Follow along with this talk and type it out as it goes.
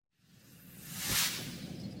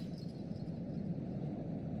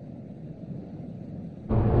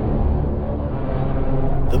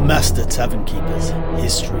Master Tavern Keeper's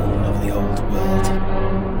History of the Old World.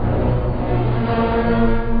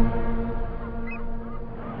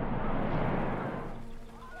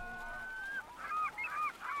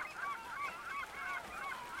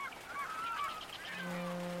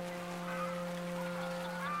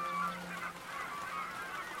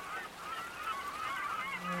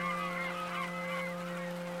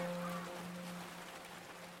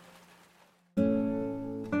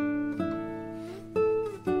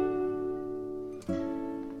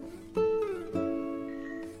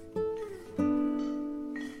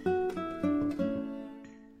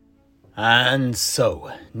 And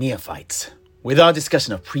so, neophytes, with our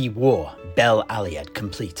discussion of pre-war Bel Aliad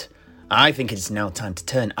complete, I think it is now time to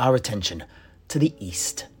turn our attention to the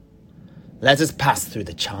east. Let us pass through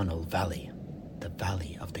the Charnel Valley, the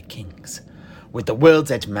Valley of the Kings, with the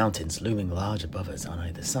World's Edge Mountains looming large above us on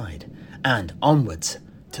either side, and onwards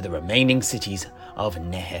to the remaining cities of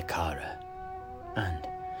Nehekara. And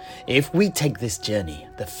if we take this journey,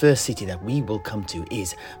 the first city that we will come to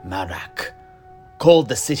is Mahrak, called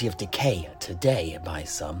the City of Decay today by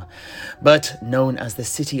some, but known as the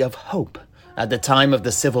City of Hope at the time of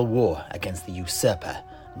the civil war against the usurper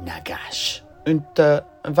Nagash. Und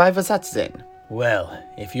why was that then? Well,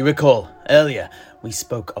 if you recall, earlier we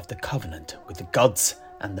spoke of the covenant with the gods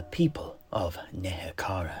and the people of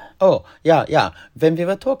Nehekara. Oh, yeah, when we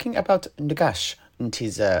were talking about Nagash and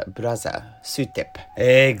his brother, Sutep.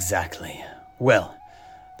 Exactly. Well,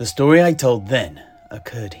 the story I told then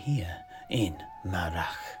occurred here in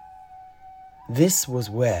Mahrak. This was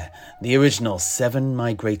where the original 7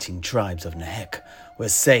 migrating tribes of Nehek were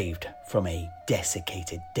saved from a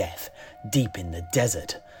desiccated death deep in the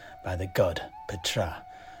desert by the god Petra,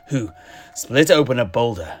 who split open a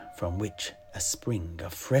boulder from which a spring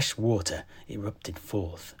of fresh water erupted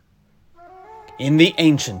forth. In the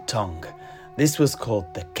ancient tongue, this was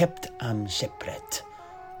called the Kept Am Shepret,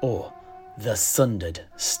 or the Sundered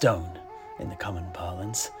Stone in the common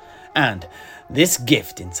parlance. And this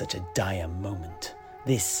gift in such a dire moment,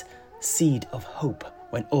 this seed of hope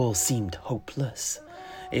when all seemed hopeless,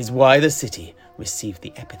 is why the city received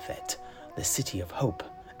the epithet, the City of Hope,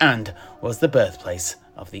 and was the birthplace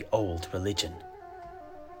of the old religion.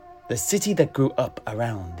 The city that grew up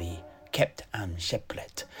around the Kept Am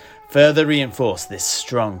Shepret further reinforced this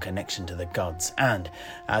strong connection to the gods, and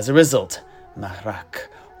as a result, Mahrak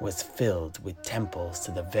was filled with temples to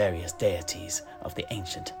the various deities of the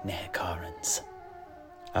ancient Nehekarans.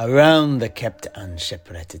 Around the Kept Am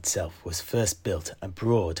Shepret itself was first built a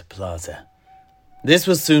broad plaza. This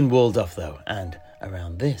was soon walled off though, and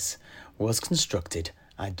around this was constructed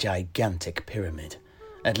a gigantic pyramid,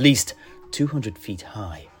 at least 200 feet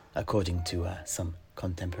high, according to some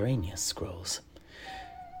contemporaneous scrolls.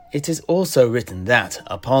 It is also written that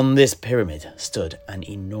upon this pyramid stood an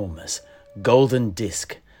enormous golden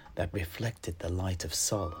disc that reflected the light of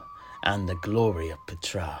Sol and the glory of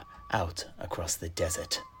Petra out across the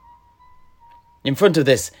desert. In front of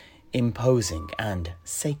this imposing and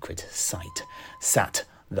sacred sight sat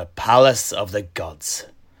the Palace of the Gods,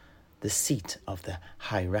 the seat of the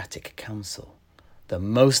Hieratic Council, the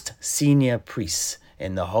most senior priests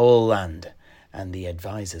in the whole land, and the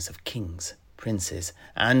advisors of kings, princes,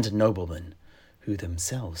 and noblemen, who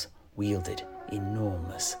themselves wielded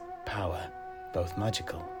enormous power, both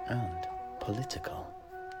magical and political.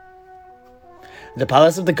 The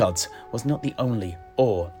Palace of the Gods was not the only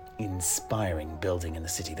awe-inspiring building in the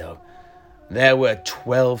city, though. There were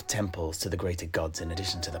 12 temples to the greater gods in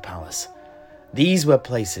addition to the palace. These were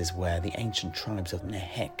places where the ancient tribes of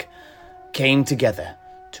Nehek came together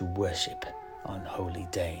to worship on holy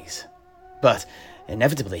days. But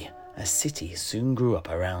inevitably, a city soon grew up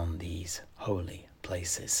around these holy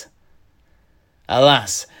places.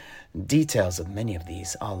 Alas, details of many of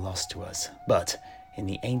these are lost to us, but in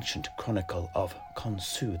the ancient chronicle of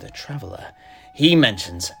Khonsu the Traveller, he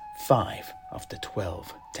mentions 5 of the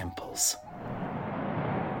 12 temples.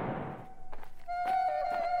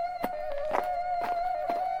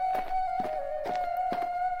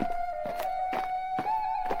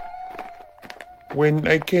 When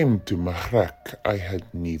I came to Mahrak, I had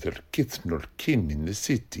neither kith nor kin in the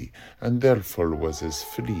city, and therefore was as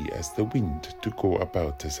free as the wind to go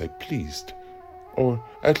about as I pleased, or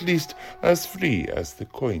at least as free as the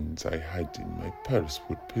coins I had in my purse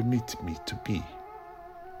would permit me to be.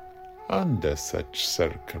 Under such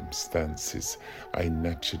circumstances, I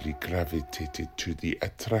naturally gravitated to the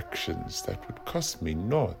attractions that would cost me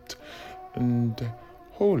naught, and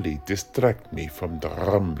wholly distract me from the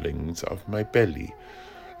rumblings of my belly,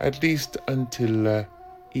 at least until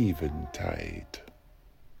eventide.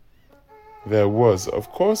 There was,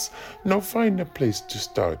 of course, no finer place to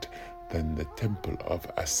start than the temple of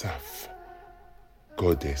Asaph,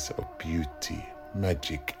 goddess of beauty,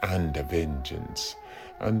 magic, and vengeance,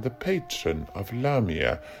 and the patron of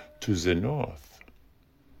Lamia to the north.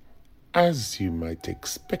 As you might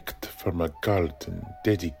expect from a garden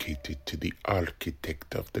dedicated to the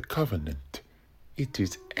architect of the covenant, it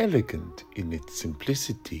is elegant in its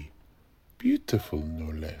simplicity, beautiful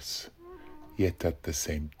no less, yet at the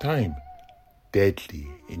same time deadly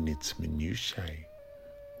in its minutiae,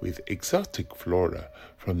 with exotic flora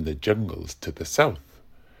from the jungles to the south,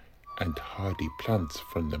 and hardy plants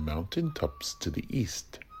from the mountain tops to the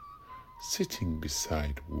east, sitting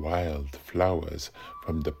beside wild flowers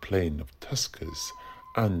from the plain of Tuscus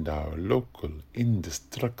and our local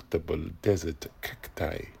indestructible desert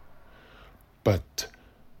cacti. But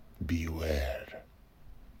beware,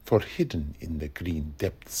 for hidden in the green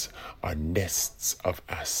depths are nests of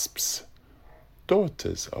asps,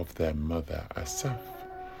 daughters of their mother Asaph,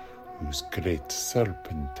 whose great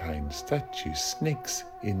serpentine statue snakes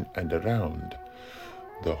in and around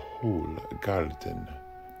the whole garden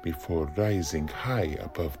before rising high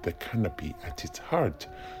above the canopy at its heart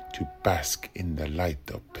to bask in the light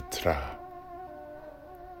of Petra.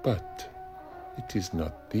 But it is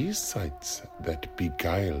not these sights that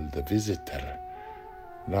beguile the visitor.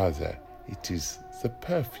 Rather, it is the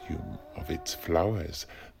perfume of its flowers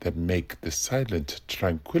that make the silent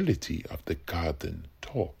tranquility of the garden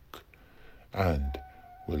talk, and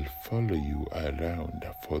will follow you around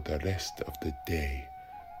for the rest of the day,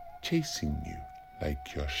 chasing you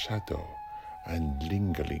like your shadow and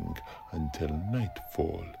lingering until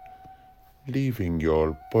nightfall, leaving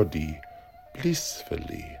your body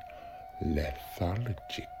blissfully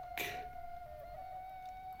lethargic.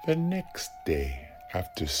 The next day,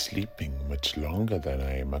 after sleeping much longer than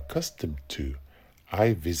I am accustomed to,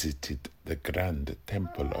 I visited the grand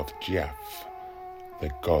temple of Giaf,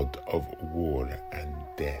 the god of war and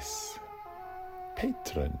death,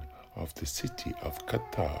 patron of the city of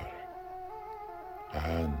Qatar.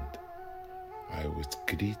 And I was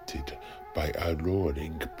greeted by a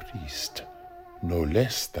roaring priest, no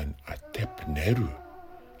less than Atep Neru,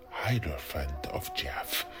 Hierophant of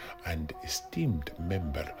Giaf and esteemed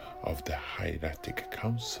member of the Hieratic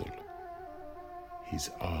Council. His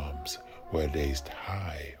arms were raised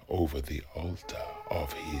high over the altar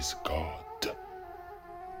of his god.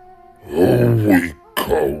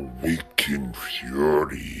 Awake in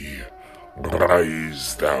fury,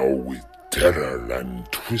 rise thou with terror and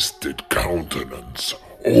twisted countenance,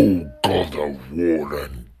 O god of war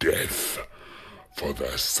and death, for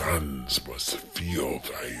the suns must feel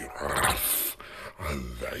thy wrath,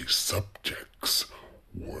 and thy subjects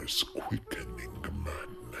war's quickening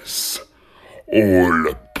madness.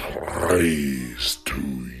 All praise to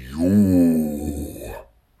you.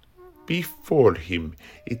 Before him,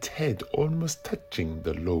 its head almost touching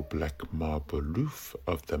the low black marble roof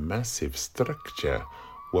of the massive structure,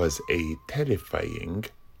 was a terrifying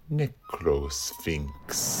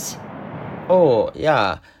necro-sphinx. Oh,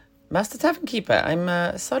 yeah. Master Tavern Keeper,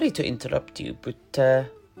 I'm sorry to interrupt you, but,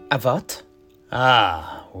 what?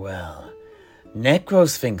 Ah, well,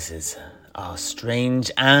 necrosphinxes are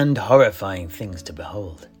strange and horrifying things to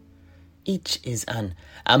behold. Each is an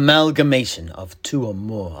amalgamation of two or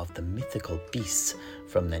more of the mythical beasts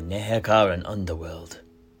from the Nehekaran underworld.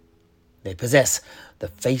 They possess the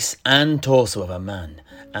face and torso of a man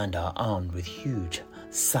and are armed with huge,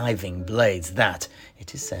 scything blades that,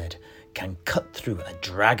 it is said, can cut through a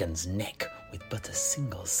dragon's neck with but a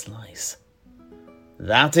single slice.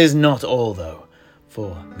 That is not all, though,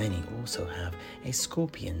 for many also have a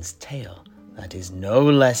scorpion's tail that is no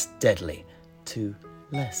less deadly to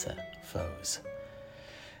lesser foes.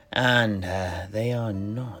 And they are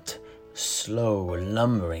not slow,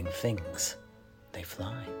 lumbering things. They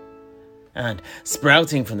fly. And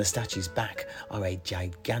sprouting from the statue's back are a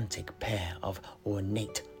gigantic pair of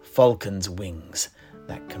ornate falcon's wings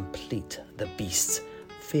that complete the beast's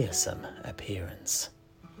fearsome appearance.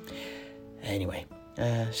 Anyway,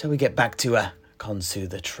 shall we get back to Khonsu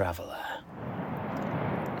the Traveller?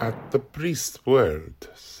 At the priest's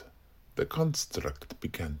words, the construct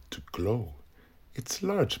began to glow, its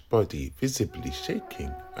large body visibly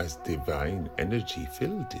shaking as divine energy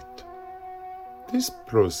filled it. This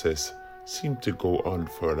process seemed to go on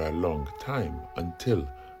for a long time until,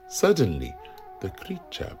 suddenly, the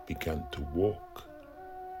creature began to walk,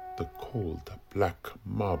 the cold black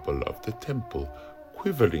marble of the temple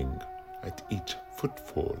quivering at each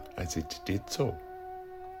footfall as it did so.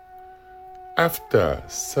 After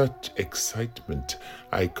such excitement,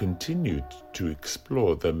 I continued to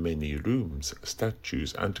explore the many rooms,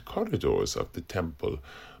 statues, and corridors of the temple,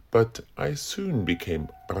 but I soon became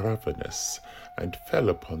ravenous and fell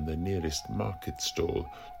upon the nearest market stall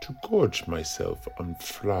to gorge myself on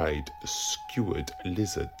fried, skewered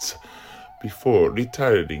lizards before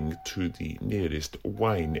retiring to the nearest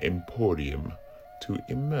wine emporium to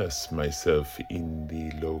immerse myself in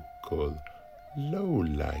the local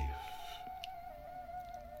lowlife.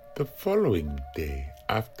 The following day,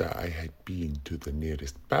 after I had been to the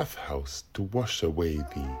nearest bathhouse to wash away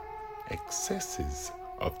the excesses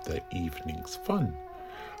of the evening's fun,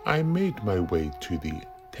 I made my way to the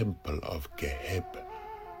temple of Geheb,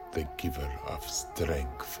 the giver of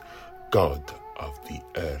strength, god of the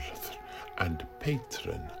earth, and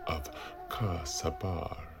patron of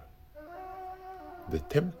Ka-Sabar. The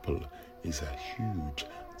temple is a huge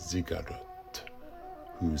ziggurat,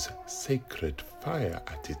 whose sacred fire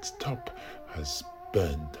at its top has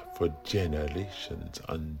burned for generations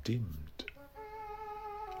undimmed.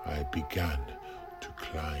 I began to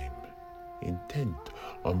climb, intent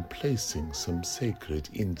on placing some sacred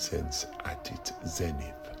incense at its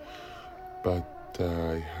zenith, but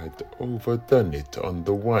I had overdone it on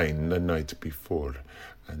the wine the night before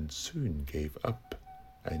and soon gave up,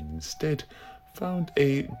 and instead found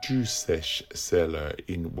a juicesh cellar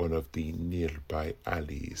in one of the nearby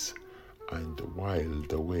alleys and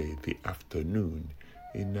whiled away the afternoon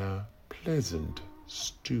in a pleasant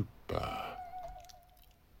stupor.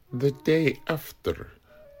 The day after,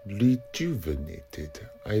 rejuvenated,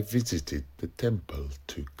 I visited the temple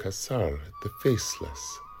to Kasar the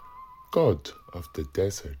Faceless, god of the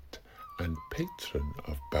desert and patron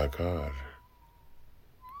of Bagar.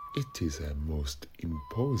 It is a most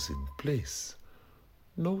imposing place.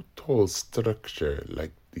 No tall structure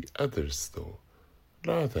like the others, though,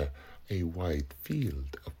 rather a wide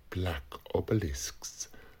field of black obelisks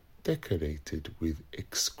decorated with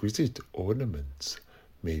exquisite ornaments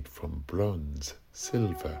made from bronze,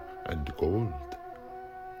 silver, and gold.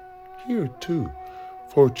 Here, too,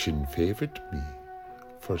 fortune favored me,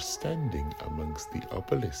 for standing amongst the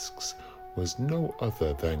obelisks was no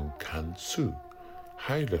other than Kansu,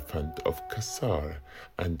 Hierophant of Kasar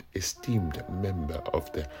and esteemed member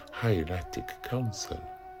of the Hieratic Council.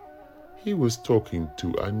 He was talking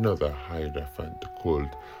to another Hierophant called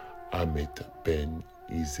Ahmet ben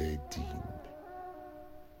Izzeddin.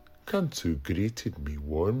 Kansu greeted me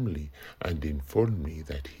warmly and informed me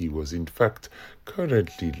that he was in fact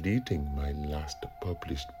currently reading my last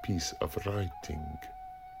published piece of writing.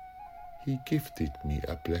 He gifted me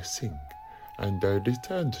a blessing, and I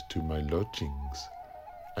returned to my lodgings,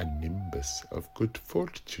 a nimbus of good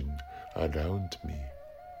fortune around me.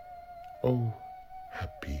 Oh,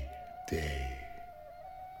 happy day.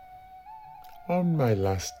 On my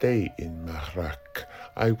last day in Mahrak,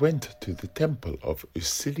 I went to the temple of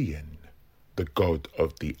Usilian, the god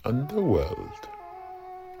of the underworld.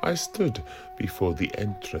 I stood before the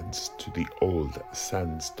entrance to the old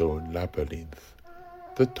sandstone labyrinth,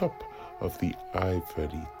 the top of the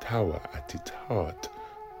ivory tower at its heart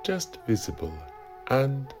just visible,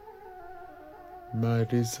 and my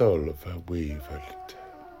resolve wavered.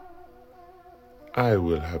 I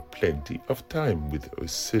will have plenty of time with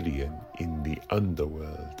Oscillion in the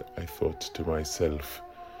underworld, I thought to myself.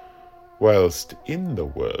 Whilst in the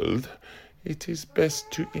world, it is best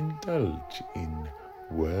to indulge in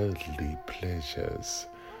worldly pleasures.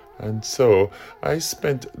 And so I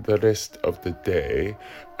spent the rest of the day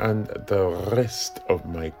and the rest of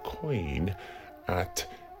my coin at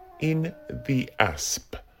In the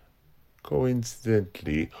Asp,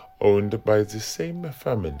 coincidentally owned by the same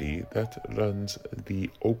family that runs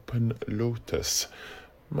the Open Lotus,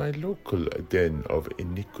 my local den of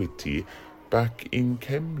iniquity back in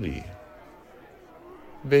Kemley.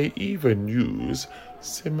 They even use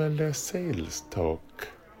similar sales talk.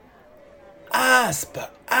 Asp,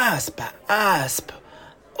 asp, asp.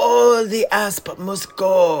 All the asp must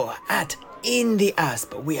go. In the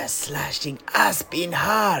asp, we are slashing asp in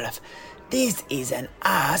half. This is an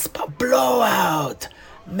asp blowout.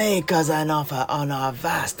 Make us an offer on our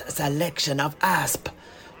vast selection of asp.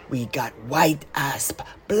 We got white asp,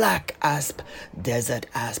 black asp, desert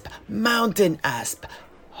asp, mountain asp,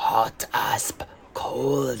 hot asp,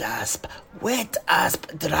 cold asp, wet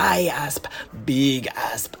asp, dry asp, big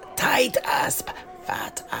asp, tight asp,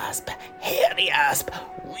 fat asp, hairy asp,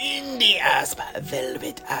 windy asp,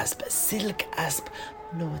 velvet asp, silk asp,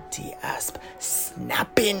 naughty asp,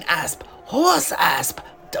 snapping asp, horse asp,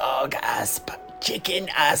 dog asp, chicken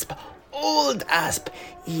asp, old asp,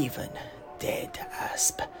 even dead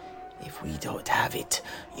asp. If we don't have it,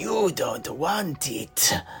 you don't want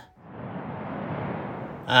it.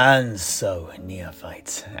 And so,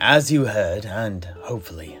 neophytes, as you heard and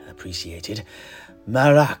hopefully appreciated,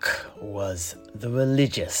 Mahrak was the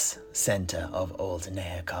religious centre of old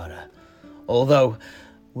Nehekhara, although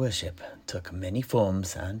worship took many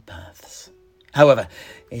forms and paths. However,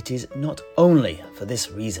 it is not only for this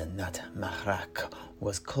reason that Mahrak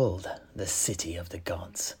was called the City of the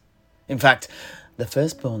Gods. In fact, the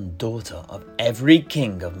firstborn daughter of every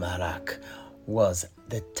king of Mahrak was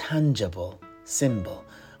the tangible symbol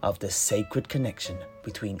of the sacred connection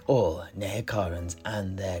between all Nehekharans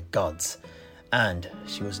and their gods, and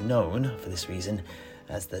she was known for this reason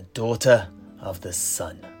as the daughter of the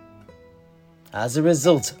sun. As a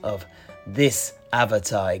result of this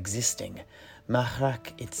avatar existing,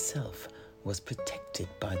 Mahrak itself was protected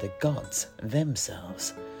by the gods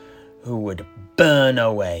themselves, who would burn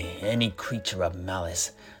away any creature of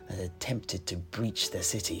malice that attempted to breach the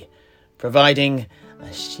city, providing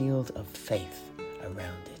a shield of faith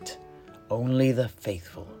around it. Only the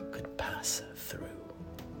faithful could pass through.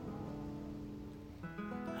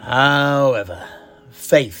 However,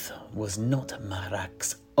 faith was not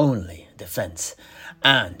Mahrak's only defense,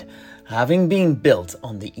 and having been built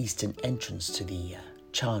on the eastern entrance to the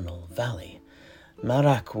Charnel Valley,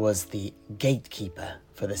 Mahrak was the gatekeeper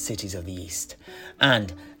for the cities of the east,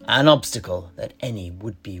 and an obstacle that any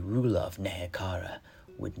would-be ruler of Nehekhara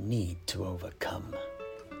would need to overcome.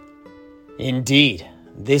 Indeed,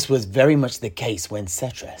 this was very much the case when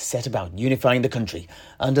Setra set about unifying the country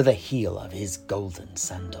under the heel of his golden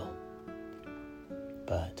sandal.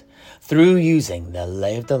 But through using the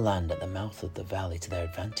lay of the land at the mouth of the valley to their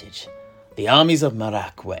advantage, the armies of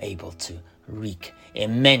Mahrak were able to wreak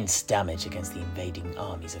immense damage against the invading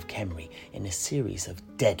armies of Khemri in a series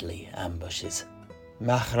of deadly ambushes.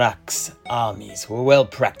 Mahrak's armies were well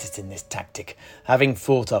practiced in this tactic, having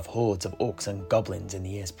fought off hordes of orcs and goblins in the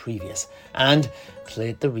years previous, and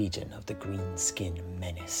cleared the region of the green skin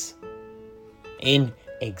menace. In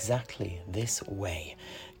exactly this way,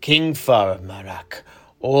 King Far of Mahrak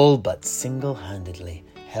all but single-handedly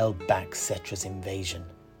held back Setra's invasion.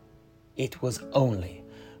 It was only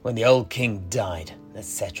when the old king died that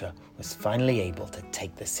Setra was finally able to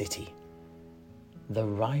take the city. The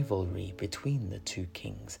rivalry between the two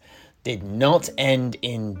kings did not end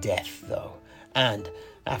in death, though, and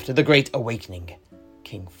after the Great Awakening,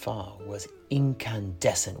 King Far was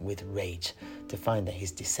incandescent with rage to find that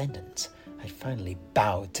his descendants had finally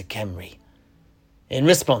bowed to Khemri. In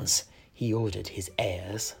response, he ordered his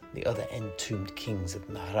heirs, the other entombed kings of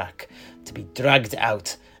Mahrak, to be dragged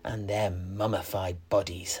out and their mummified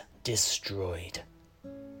bodies destroyed.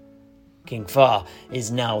 King Far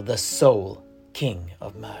is now the sole king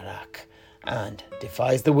of Mahrak and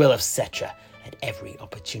defies the will of Setra at every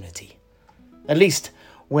opportunity, at least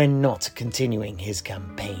when not continuing his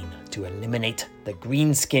campaign to eliminate the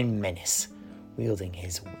greenskin menace, wielding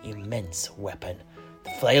his immense weapon,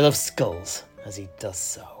 the Flail of Skulls, as he does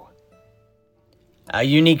so. A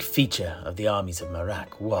unique feature of the armies of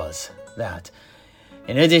Mahrak was that,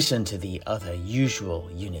 in addition to the other usual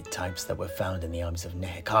unit types that were found in the armies of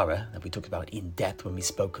Nehekhara, that we talked about in depth when we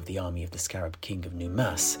spoke of the army of the Scarab King of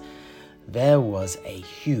Numas, there was a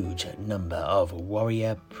huge number of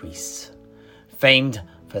warrior priests, famed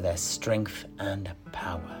for their strength and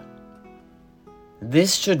power.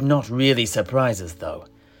 This should not really surprise us, though,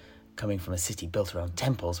 coming from a city built around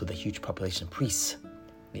temples with a huge population of priests.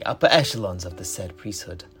 The upper echelons of the said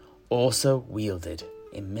priesthood also wielded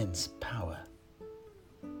immense power.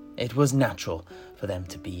 It was natural for them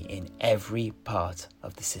to be in every part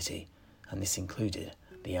of the city, and this included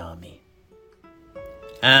the army.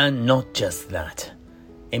 And not just that.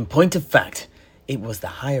 In point of fact, it was the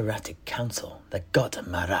hieratic council that got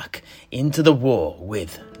Mahrak into the war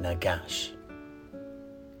with Nagash.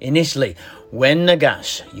 Initially, when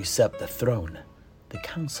Nagash usurped the throne, the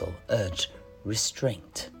council urged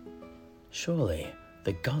restraint. Surely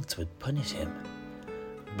the gods would punish him.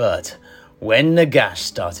 But when Nagash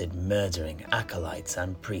started murdering acolytes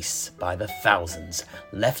and priests by the thousands,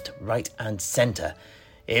 left, right, and centre,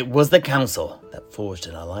 it was the council that forged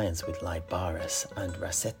an alliance with Lybaris and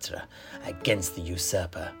Rasetra against the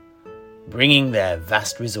usurper, bringing their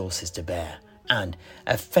vast resources to bear and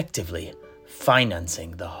effectively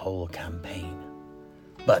financing the whole campaign.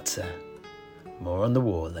 But more on the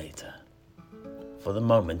war later. For the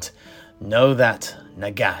moment, know that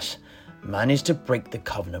Nagash managed to break the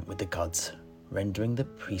covenant with the gods, rendering the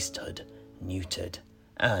priesthood neutered,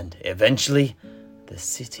 and eventually the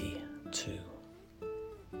city too.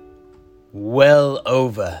 Well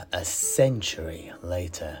over a century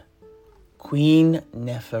later, Queen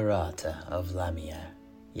Neferata of Lamia,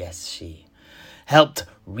 yes she, helped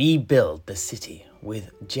rebuild the city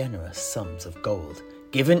with generous sums of gold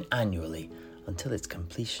given annually until its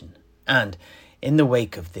completion. And in the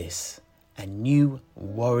wake of this, a new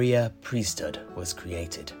warrior priesthood was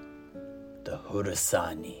created, the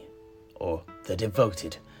Khorasani, or the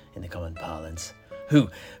devoted in the common parlance, who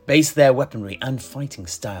based their weaponry and fighting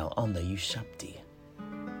style on the Ushabti.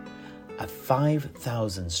 A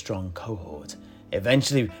 5,000-strong cohort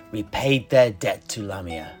eventually repaid their debt to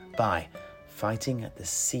Lamia by fighting at the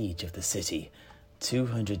siege of the city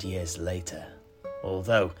 200 years later,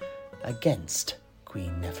 although against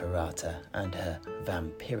Queen Neferata and her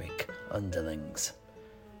vampiric underlings.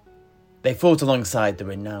 They fought alongside the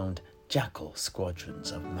renowned Jackal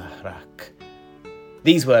squadrons of Mahrak.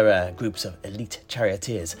 These were groups of elite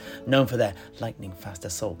charioteers known for their lightning-fast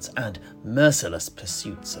assaults and merciless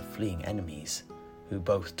pursuits of fleeing enemies, who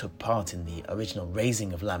both took part in the original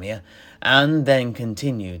razing of Lamia and then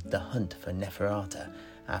continued the hunt for Neferata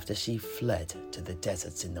after she fled to the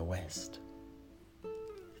deserts in the west.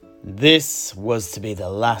 This was to be the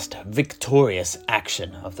last victorious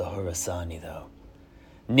action of the Khorasani, though.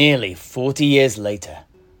 Nearly 40 years later,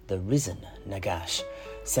 the risen Nagash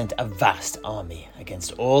sent a vast army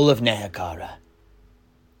against all of Nehekhara.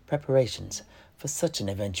 Preparations for such an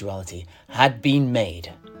eventuality had been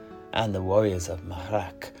made, and the warriors of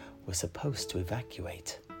Mahrak were supposed to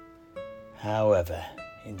evacuate. However,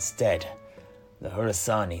 instead, the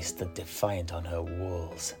Khorasani stood defiant on her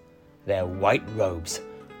walls, their white robes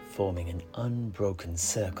forming an unbroken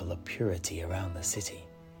circle of purity around the city.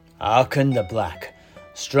 Arkhan the Black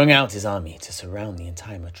strung out his army to surround the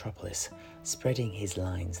entire metropolis, spreading his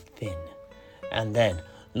lines thin, and then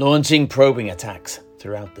launching probing attacks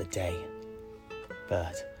throughout the day.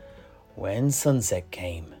 But when sunset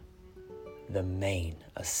came, the main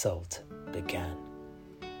assault began.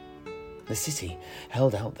 The city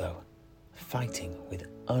held out, though, fighting with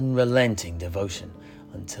unrelenting devotion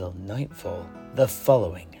until nightfall the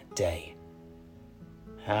following day.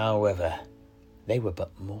 However, they were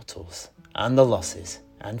but mortals, and the losses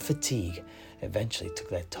and fatigue eventually took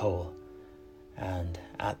their toll, and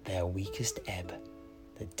at their weakest ebb,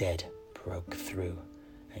 the dead broke through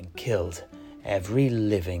and killed every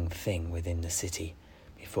living thing within the city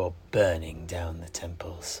before burning down the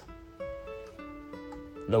temples.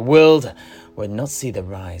 The world would not see the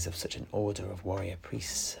rise of such an order of warrior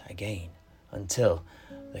priests again until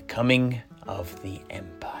the coming of the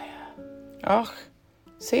Empire. Oh,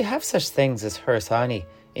 so you have such things as Khorasani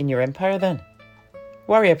in your empire then?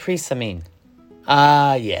 Warrior priests, I mean.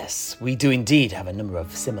 Ah, yes, we do indeed have a number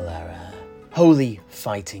of similar holy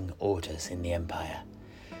fighting orders in the Empire.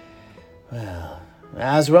 Well,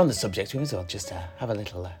 as we're on the subject, we may as well just have a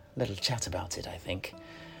little chat about it, I think.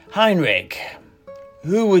 Heinrich,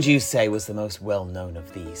 who would you say was the most well-known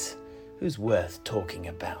of these? Who's worth talking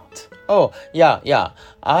about? Oh, yeah.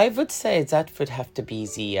 I would say that would have to be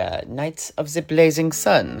the Knights of the Blazing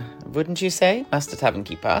Sun, wouldn't you say, Master Tavern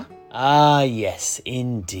Keeper? Ah, yes,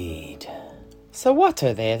 indeed. So what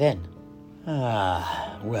are they then?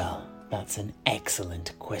 Well, that's an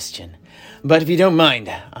excellent question. But if you don't mind,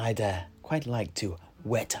 I'd quite like to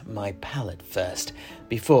wet my palate first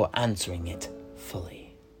before answering it fully.